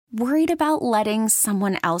Worried about letting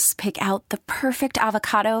someone else pick out the perfect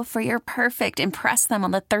avocado for your perfect impress them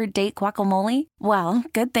on the third date guacamole? Well,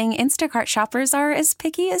 good thing Instacart shoppers are as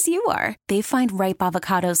picky as you are. They find ripe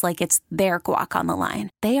avocados like it's their guac on the line.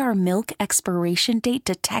 They are milk expiration date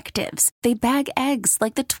detectives. They bag eggs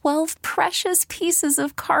like the 12 precious pieces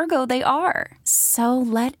of cargo they are. So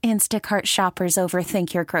let Instacart shoppers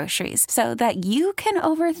overthink your groceries so that you can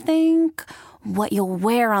overthink what you'll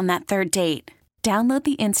wear on that third date. Download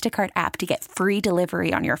the Instacart app to get free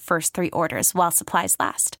delivery on your first 3 orders while supplies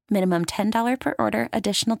last. Minimum $10 per order.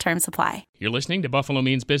 Additional terms apply. You're listening to Buffalo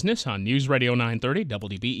Means Business on News Radio 930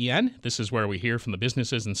 WBEN. This is where we hear from the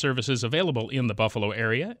businesses and services available in the Buffalo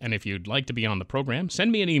area. And if you'd like to be on the program,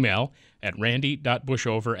 send me an email at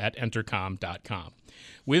randy.bushover@entercom.com.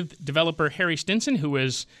 With developer Harry Stinson, who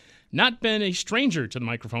has not been a stranger to the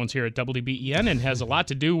microphones here at WBEN and has a lot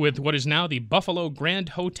to do with what is now the Buffalo Grand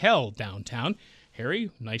Hotel downtown. Harry,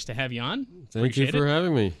 nice to have you on. Thank you for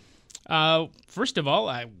having me. First of all,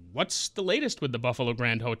 what's the latest with the Buffalo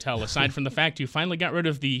Grand Hotel, aside from the fact you finally got rid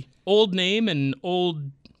of the old name and old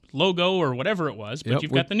logo or whatever it was, but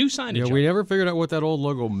you've got the new signage. Yeah, we never figured out what that old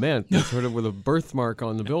logo meant, sort of with a birthmark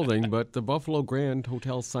on the building, but the Buffalo Grand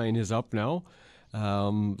Hotel sign is up now.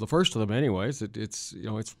 The first of them, anyways. It's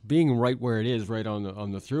being right where it is, right on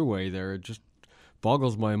the thruway there. It just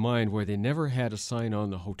boggles my mind where they never had a sign on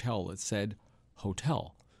the hotel that said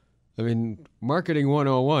hotel. I mean, marketing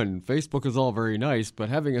 101. Facebook is all very nice, but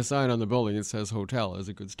having a sign on the building that says hotel is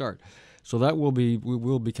a good start. So that will be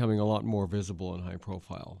becoming a lot more visible and high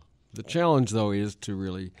profile. The challenge, though, is to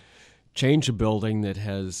really change a building that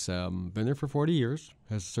has been there for 40 years,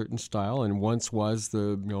 has a certain style, and once was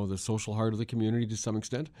the social heart of the community to some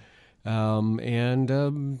extent.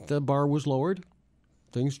 The bar was lowered.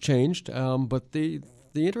 Things changed. But the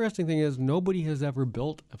interesting thing is nobody has ever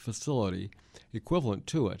built a facility equivalent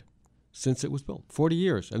to it since it was built. 40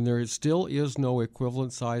 years. And there still is no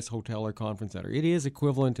equivalent size hotel or conference center. It is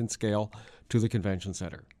equivalent in scale to the convention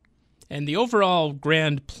center. And the overall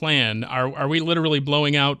grand plan, are we literally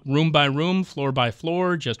blowing out room by room, floor by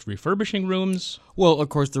floor, just refurbishing rooms? Well, of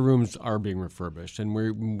course, the rooms are being refurbished, and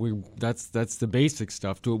that's the basic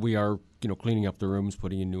stuff to it. We are cleaning up the rooms,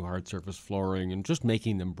 putting in new hard surface flooring, and just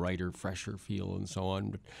making them brighter, fresher feel, and so on.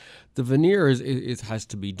 But the veneer it has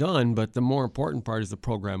to be done, but the more important part is the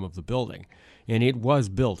program of the building. And it was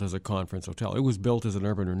built as a conference hotel. It was built as an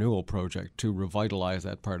urban renewal project to revitalize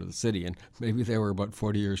that part of the city. And maybe they were about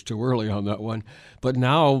 40 years too early on that one. But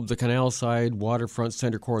now the canal side, waterfront,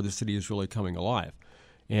 center core of the city is really coming alive.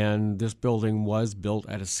 And this building was built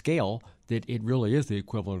at a scale that it really is the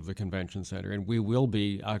equivalent of the convention center. And we will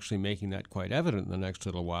be actually making that quite evident in the next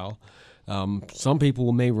little while. Some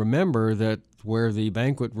people may remember that where the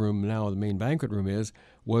banquet room, now the main banquet room is,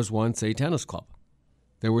 was once a tennis club.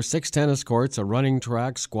 There were 6 tennis courts, a running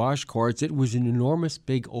track, squash courts. It was an enormous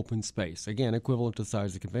big open space, again, equivalent to the size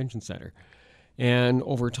of the convention center. And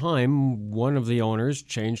over time, one of the owners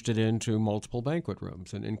changed it into multiple banquet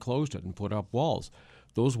rooms and enclosed it and put up walls.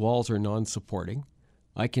 Those walls are non-supporting.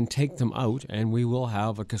 I can take them out, and we will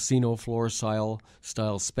have a casino floor style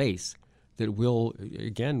space that will,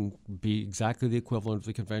 again, be exactly the equivalent of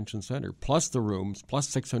the convention center, plus the rooms, plus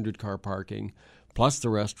 600 car parking, plus the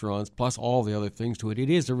restaurants, plus all the other things to it. It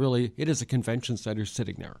is a convention center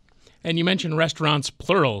sitting there. And you mentioned restaurants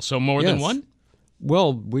plural, so more than one?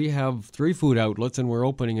 Well, we have 3 food outlets, and we're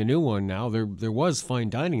opening a new one now. There was fine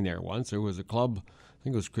dining there once. There was a club, I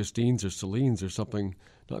think it was Christine's or Celine's or something,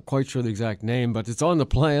 not quite sure the exact name, but it's on the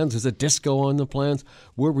plans. There's a disco on the plans.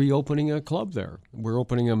 We're reopening a club there. We're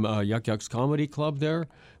opening a Yuck Yucks Comedy Club there.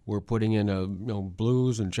 We're putting in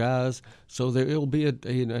blues and jazz. So it'll be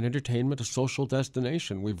an entertainment, a social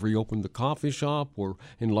destination. We've reopened the coffee shop. We're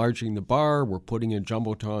enlarging the bar. We're putting in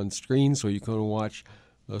Jumbotron screens so you can watch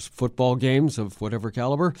football games of whatever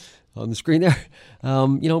caliber on the screen there.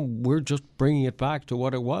 We're just bringing it back to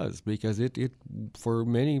what it was because it for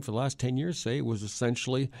the last 10 years, say, it was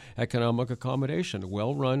essentially economic accommodation,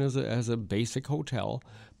 well run as a basic hotel,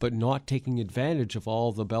 but not taking advantage of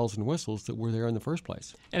all the bells and whistles that were there in the first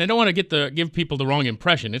place. And I don't want to give people the wrong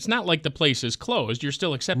impression. It's not like the place is closed. You're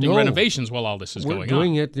still accepting renovations while all this is going on. We're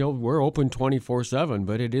doing it. We're open 24/7,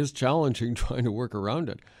 but it is challenging trying to work around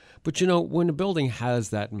it. But, when a building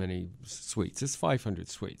has that many suites, it's 500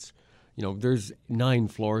 suites. There's 9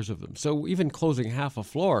 floors of them. So even closing half a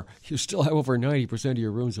floor, you still have over 90% of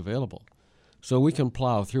your rooms available. So we can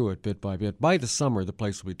plow through it bit by bit. By the summer, the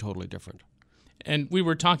place will be totally different. And we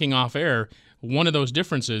were talking off air. One of those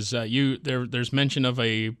differences, there's mention of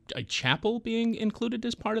a chapel being included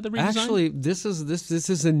as part of the redesign. Actually, this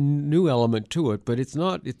is a new element to it, but it's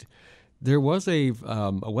not. There was a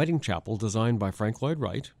wedding chapel designed by Frank Lloyd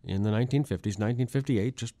Wright in the 1950s,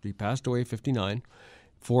 1958, he passed away in 59,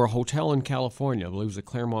 for a hotel in California. I believe it was the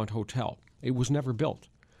Claremont Hotel. It was never built.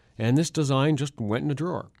 And this design just went in a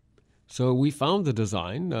drawer. So we found the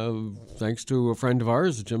design, thanks to a friend of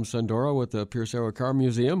ours, Jim Sandora with the Pierce Arrow Car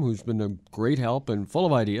Museum, who's been a great help and full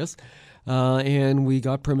of ideas, and we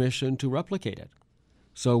got permission to replicate it.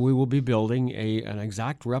 So we will be building an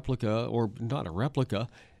exact replica, or not a replica,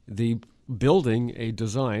 building a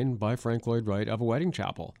design by Frank Lloyd Wright of a wedding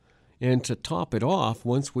chapel. And to top it off,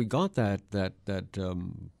 once we got that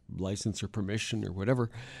license or permission or whatever,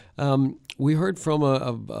 we heard from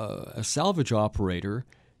a salvage operator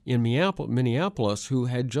in Minneapolis who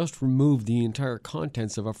had just removed the entire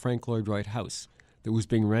contents of a Frank Lloyd Wright house that was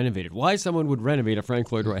being renovated. Why someone would renovate a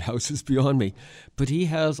Frank Lloyd Wright house is beyond me. But he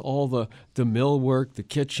has all the millwork, the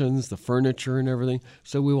kitchens, the furniture and everything.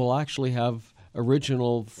 So we will actually have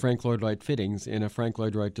original Frank Lloyd Wright fittings in a Frank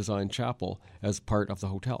Lloyd Wright designed chapel as part of the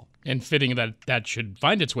hotel. And fitting that should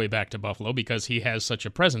find its way back to Buffalo because he has such a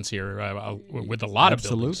presence here with a lot of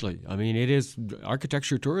buildings. Absolutely. I mean, it is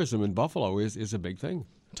architecture tourism in Buffalo is a big thing.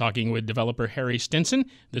 Talking with developer Harry Stinson.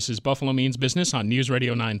 This is Buffalo Means Business on News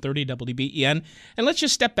Radio 930 WBEN. And let's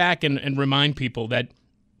just step back and remind people that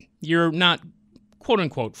you're not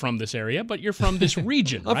quote-unquote from this area, but you're from this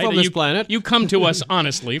region, I'm right? from this planet. You come to us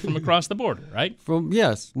honestly from across the border, right?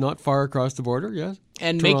 Yes, not far across the border, yes.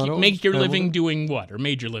 And Toronto, make your Hamilton. living doing what? Or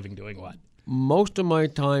made your living doing what? Most of my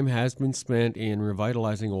time has been spent in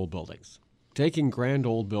revitalizing old buildings, taking grand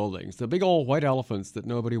old buildings, the big old white elephants that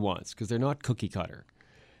nobody wants because they're not cookie cutter,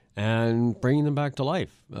 and bringing them back to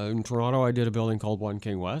life. In Toronto, I did a building called One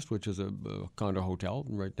King West, which is a condo hotel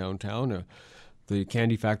right downtown. The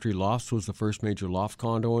Candy Factory Lofts was the first major loft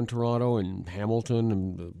condo in Toronto, and Hamilton,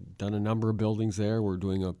 and done a number of buildings there. We're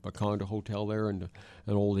doing a condo hotel there and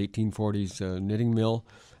an old 1840s knitting mill.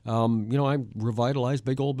 I revitalize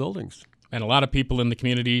big old buildings. And a lot of people in the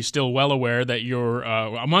community still well aware that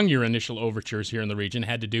among your initial overtures here in the region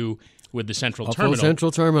had to do with the Central Terminal.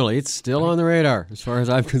 Central Terminal. It's still on the radar as far as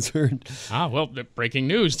I'm concerned. Well, breaking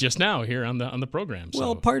news just now here on the program. So.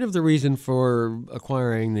 Well, part of the reason for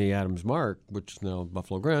acquiring the Adams Mark, which is now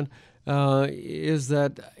Buffalo Grand, is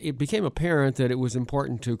that it became apparent that it was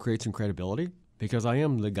important to create some credibility. Because I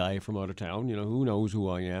am the guy from out of town, who knows who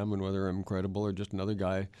I am and whether I'm credible or just another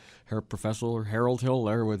guy, Professor Harold Hill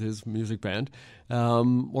there with his music band,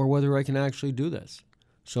 or whether I can actually do this.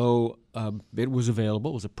 So it was available.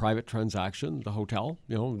 It was a private transaction, the hotel.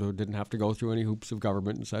 Didn't have to go through any hoops of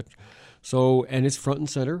government and such. So, and it's front and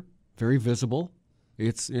center, very visible.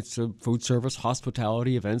 It's a food service,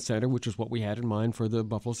 hospitality, event center, which is what we had in mind for the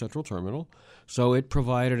Buffalo Central Terminal. So it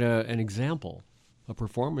provided an example. A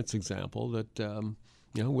performance example that,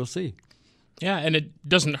 we'll see. Yeah, and it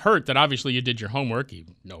doesn't hurt that obviously you did your homework. You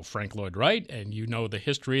know Frank Lloyd Wright, and you know the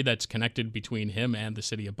history that's connected between him and the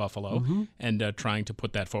city of Buffalo, and trying to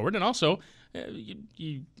put that forward. And also,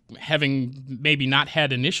 you having maybe not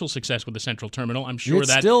had initial success with the Central Terminal, I'm sure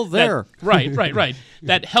it's still there. Right.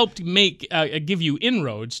 That helped give you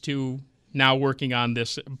inroads to now working on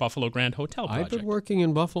this Buffalo Grand Hotel project. I've been working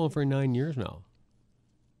in Buffalo for 9 years now.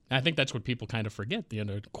 I think that's what people kind of forget,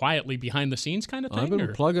 quietly behind the scees kind of thing. I've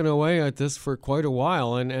been plugging away at this for quite a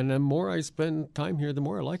while, and the more I spend time here, the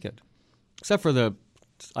more I like it. Except for the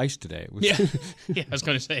ice today. Yeah, I was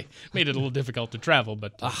going to say, made it a little difficult to travel,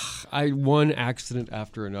 but... one accident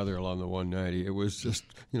after another along the 190. It was just,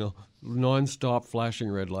 nonstop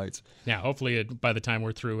flashing red lights. Yeah, hopefully by the time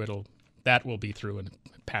we're through, that will be through and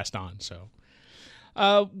passed on. So,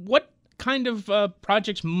 what kind of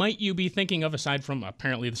projects might you be thinking of aside from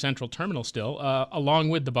apparently the Central Terminal still, along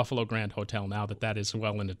with the Buffalo Grand Hotel now that is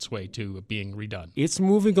well in its way to being redone? It's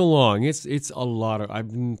moving along. It's a lot of...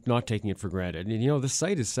 I'm not taking it for granted. And, the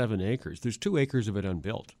site is 7 acres. There's 2 acres of it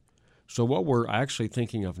unbuilt. So what we're actually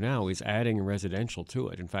thinking of now is adding residential to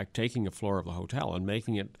it. In fact, taking a floor of the hotel and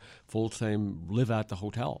making it full-time live at the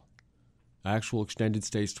hotel. Actual extended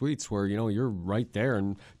stay suites where, you're right there.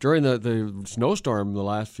 And during the snowstorm the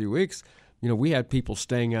last few weeks, we had people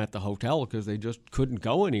staying at the hotel because they just couldn't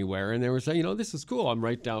go anywhere. And they were saying, this is cool. I'm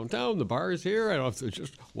right downtown. The bar is here. I don't have to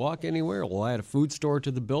just walk anywhere. We'll add a food store to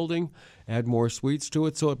the building, add more suites to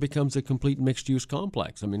it so it becomes a complete mixed-use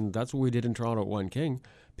complex. I mean, that's what we did in Toronto at One King.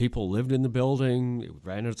 People lived in the building. It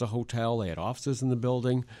ran as a hotel. They had offices in the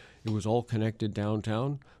building. It was all connected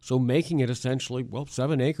downtown. So making it essentially,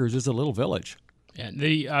 7 acres is a little village.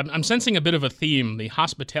 Yeah, I'm sensing a bit of a theme, the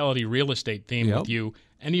hospitality real estate theme with you.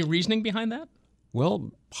 Any reasoning behind that?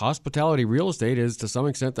 Well, hospitality real estate is to some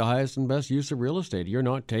extent the highest and best use of real estate. You're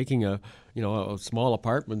not taking a small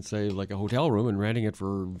apartment, say like a hotel room, and renting it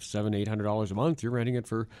for $700-800 a month. You're renting it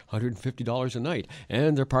for $150 a night,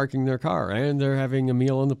 and they're parking their car, and they're having a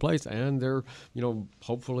meal in the place, and they're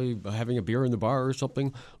hopefully having a beer in the bar or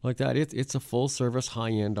something like that. It's a full service,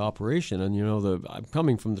 high end operation, and I'm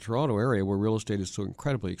coming from the Toronto area where real estate is so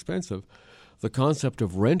incredibly expensive. The concept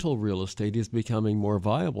of rental real estate is becoming more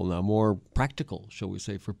viable now, more practical, shall we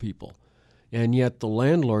say, for people. And yet the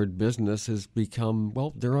landlord business has become,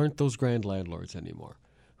 there aren't those grand landlords anymore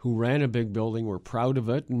who ran a big building, were proud of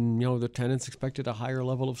it, and, the tenants expected a higher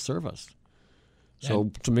level of service.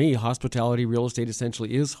 So to me, hospitality real estate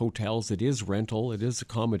essentially is hotels, it is rental, it is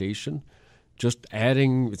accommodation. Just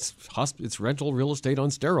adding, it's rental real estate on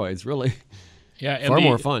steroids, really. Yeah, and far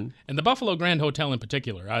more fun. And the Buffalo Grand Hotel in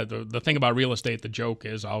particular, the thing about real estate, the joke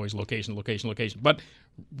is always location, location, location. But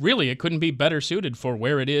really, it couldn't be better suited for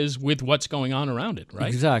where it is with what's going on around it, right?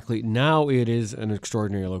 Exactly. Now it is an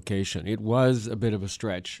extraordinary location. It was a bit of a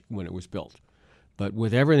stretch when it was built. But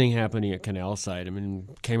with everything happening at Canal Side,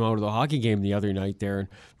 came out of the hockey game the other night there and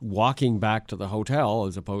walking back to the hotel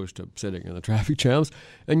as opposed to sitting in the traffic jams,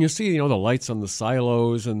 and you see, the lights on the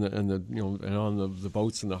silos and on the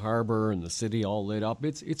boats in the harbor and the city all lit up.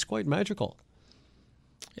 It's quite magical.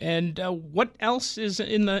 And what else is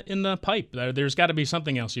in the pipe? There's got to be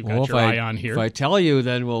something else you've got your eye on here. If I tell you,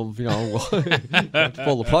 then we'll have to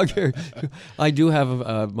pull the plug here. I do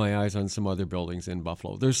have my eyes on some other buildings in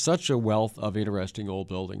Buffalo. There's such a wealth of interesting old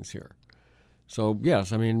buildings here. So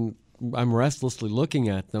yes, I'm restlessly looking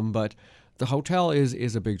at them, but the hotel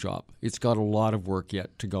is a big job. It's got a lot of work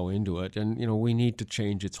yet to go into it, and we need to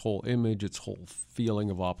change its whole image, its whole feeling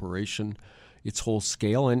of operation, its whole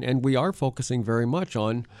scale, and we are focusing very much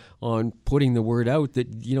on putting the word out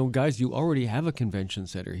that, guys, you already have a convention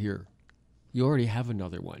center here. You already have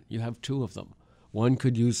another one. You have two of them. One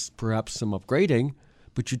could use perhaps some upgrading,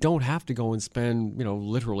 but you don't have to go and spend,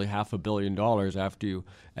 literally $500 million after you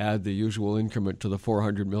add the usual increment to the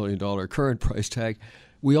 $400 million current price tag.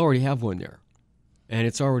 We already have one there, and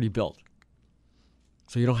it's already built.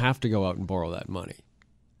 So you don't have to go out and borrow that money.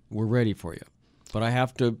 We're ready for you. But I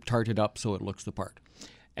have to tart it up so it looks the part.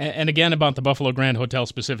 And again, about the Buffalo Grand Hotel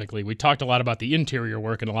specifically, we talked a lot about the interior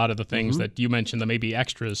work and a lot of the things that you mentioned that maybe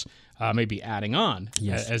extras, maybe adding on,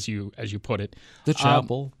 yes, as you put it. The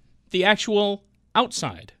chapel. The actual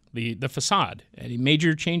outside, the facade. Any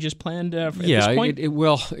major changes planned at this point?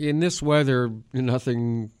 Well, in this weather,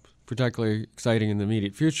 nothing particularly exciting in the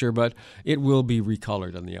immediate future, but it will be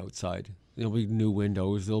recolored on the outside. There'll be new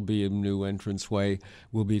windows. There'll be a new entranceway.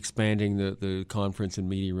 We'll be expanding the conference and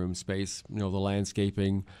meeting room space, the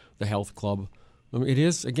landscaping, the health club.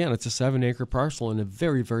 It's a 7-acre parcel in a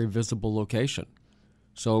very, very visible location.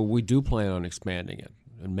 So we do plan on expanding it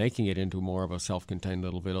and making it into more of a self-contained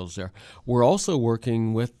little village there. We're also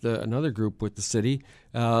working with another group with the city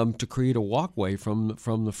to create a walkway from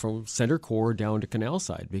the center core down to Canal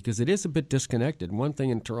Side, because it is a bit disconnected. One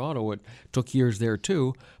thing in Toronto, it took years there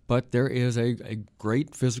too, but there is a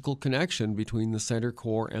great physical connection between the center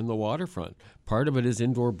core and the waterfront. Part of it is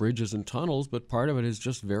indoor bridges and tunnels, but part of it is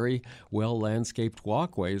just very well landscaped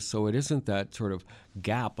walkways, so it isn't that sort of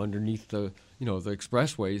gap underneath the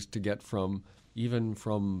expressways to get from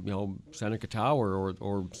Seneca Tower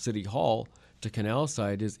or City Hall to Canal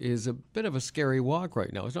Side is a bit of a scary walk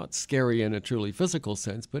right now. It's not scary in a truly physical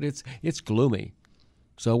sense, but it's gloomy.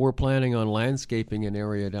 So we're planning on landscaping an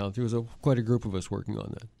area down through. There's quite a group of us working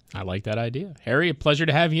on that. I like that idea. Harry, a pleasure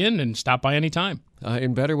to have you in, and stop by anytime.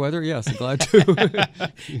 In better weather, yes, glad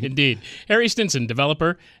to. Indeed. Harry Stinson,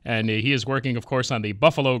 developer, and he is working, of course, on the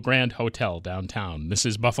Buffalo Grand Hotel downtown. This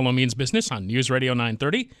is Buffalo Means Business on News Radio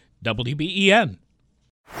 930, WDBEN.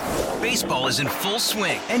 Baseball is in full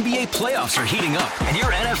swing. NBA playoffs are heating up, and your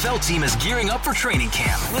NFL team is gearing up for training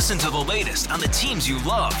camp. Listen to the latest on the teams you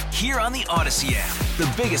love here on the Odyssey app.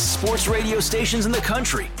 The biggest sports radio stations in the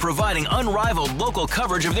country, providing unrivaled local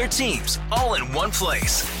coverage of their teams, all in one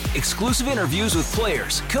place. Exclusive interviews with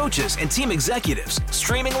players, coaches, and team executives,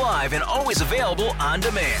 streaming live and always available on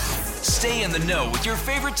demand. Stay in the know with your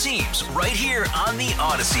favorite teams right here on the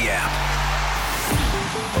Odyssey app.